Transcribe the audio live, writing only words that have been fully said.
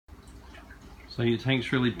So your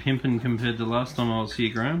tank's really pimping compared to last time I was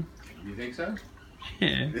here, Graham. You think so?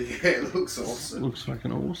 Yeah. Yeah, it looks awesome. Looks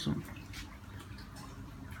fucking awesome.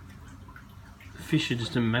 The fish are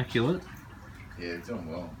just immaculate. Yeah, it's doing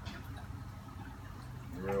well.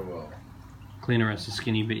 Real well. Cleaner as a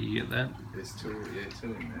skinny bit, you get that. There's two in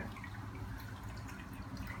there.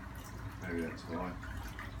 Maybe that's why.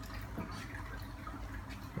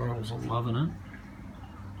 Corals are loving it.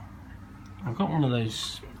 I've got one of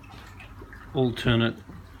those alternate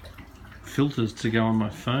filters to go on my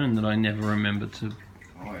phone that I never remember to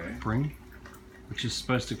bring, which is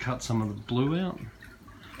supposed to cut some of the blue out.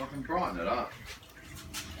 I can brighten it up.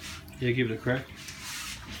 Yeah, give it a crack.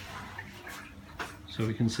 So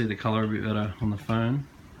we can see the colour a bit better on the phone.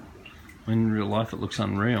 In real life it looks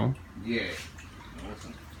unreal. Yeah.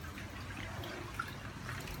 Awesome.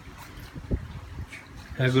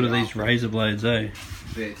 How good are these razor blades, eh?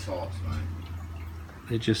 They're tops, mate.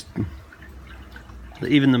 They're just...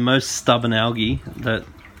 Even the most stubborn algae, that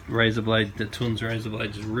razor blade, the Tun's razor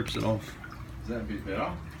blade just rips it off. Is that a bit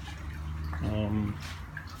better?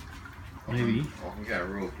 Maybe. I can go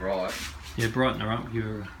real bright. Yeah, brighten her up, give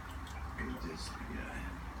her... Just,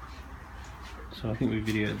 So I think we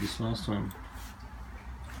videoed this last time.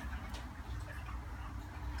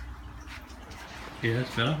 Yeah,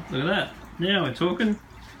 that's better. Look at that. Now we're talking.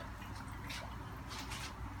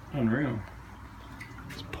 Unreal.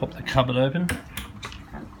 Let's pop the cupboard open.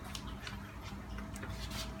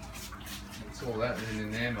 It's all happening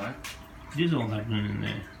in there, mate. It is all happening in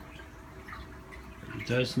there. Got your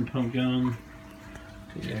dosing pump going.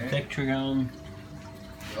 Got your Vectra going.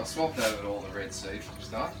 I swapped over all the Red Sea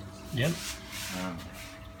stuff. Yep.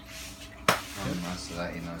 Most of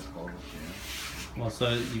that in those bottles, yeah. Well, so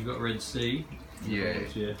you've got Red Sea. Yeah,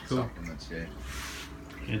 yeah, cool. Supplements, yeah.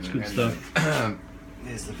 Yeah, it's good stuff.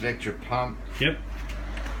 There's the Vectra pump. Yep.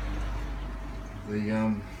 The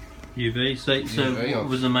UV. So UV what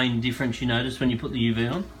was the main difference you noticed when you put the UV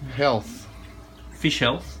on? health. Fish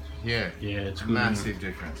health. Yeah. Yeah, it's good. Massive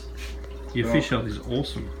difference. Your fish health is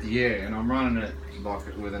awesome. Yeah, and I'm running it like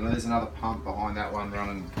with there's another pump behind that one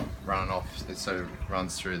running off, so it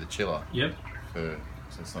runs through the chiller. Yep. So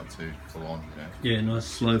it's not too full on, you know. Yeah, nice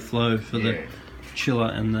slow flow for the chiller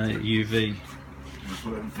and the UV.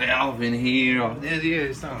 Put a valve in here. Yeah,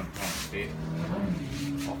 it's not a bit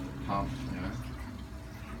off the pump, you know.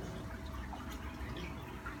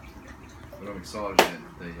 But I'm excited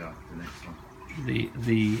about the next one.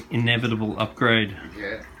 The inevitable upgrade.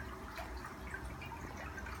 Yeah.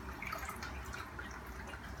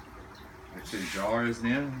 The 2 gyros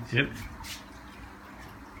now. Yep.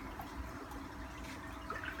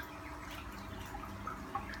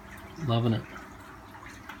 Loving it.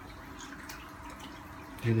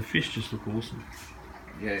 Yeah, the fish just look awesome.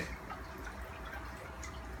 Yeah.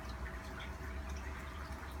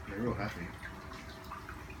 They're real happy.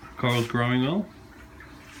 Coral's growing well.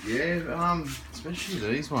 Yeah, especially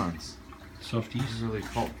these ones. Softies. Really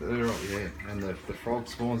popped. They're all, yeah, and the frog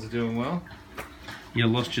spawns are doing well. You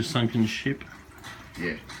lost your sunken ship.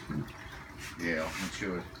 Yeah. Yeah, I've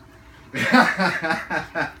matured.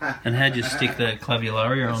 And how'd you stick the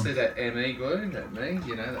clavularia on? See that ME glue, that me,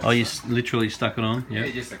 you know. Oh, you literally stuck it on? Yeah,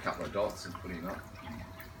 just a couple of dots and put it up.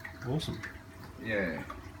 Awesome. Yeah.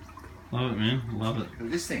 Love it, man. Love it.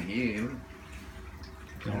 But this thing here,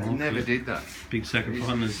 Go I on, never did that. Big It's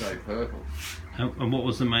sacrifice. so purple. And what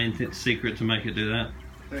was the main secret to make it do that?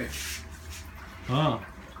 Yeah. Oh,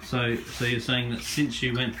 so you're saying that since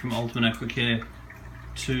you went from Ultimate Aquacare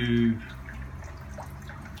to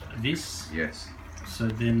this, Yes. so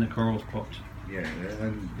then the corals popped. Yeah,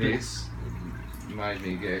 and this made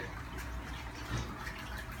me get.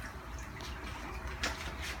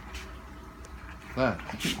 That.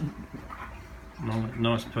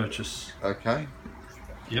 Nice purchase. Okay.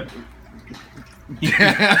 Yep.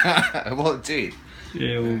 Well, it did.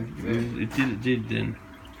 Yeah, well, it did then.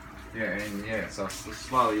 Yeah, and yeah, so I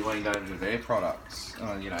slowly weaned over to their products.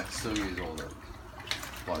 You know, still use all the.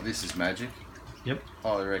 Like, this is Magic. Yep.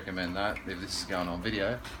 Highly recommend that if this is going on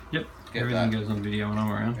video. Yep. Get Everything that. goes on video when I'm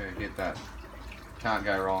around. Yeah, get that. Can't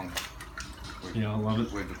go wrong. With, Yeah, I love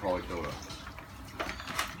it. With the polyfilter.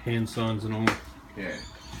 Hand signs and all. Yeah.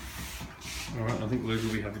 Alright, I think Luke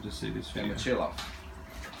will be happy to see this And video. the chiller.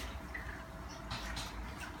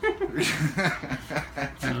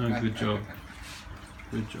 Oh, good job.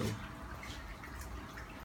 Good job.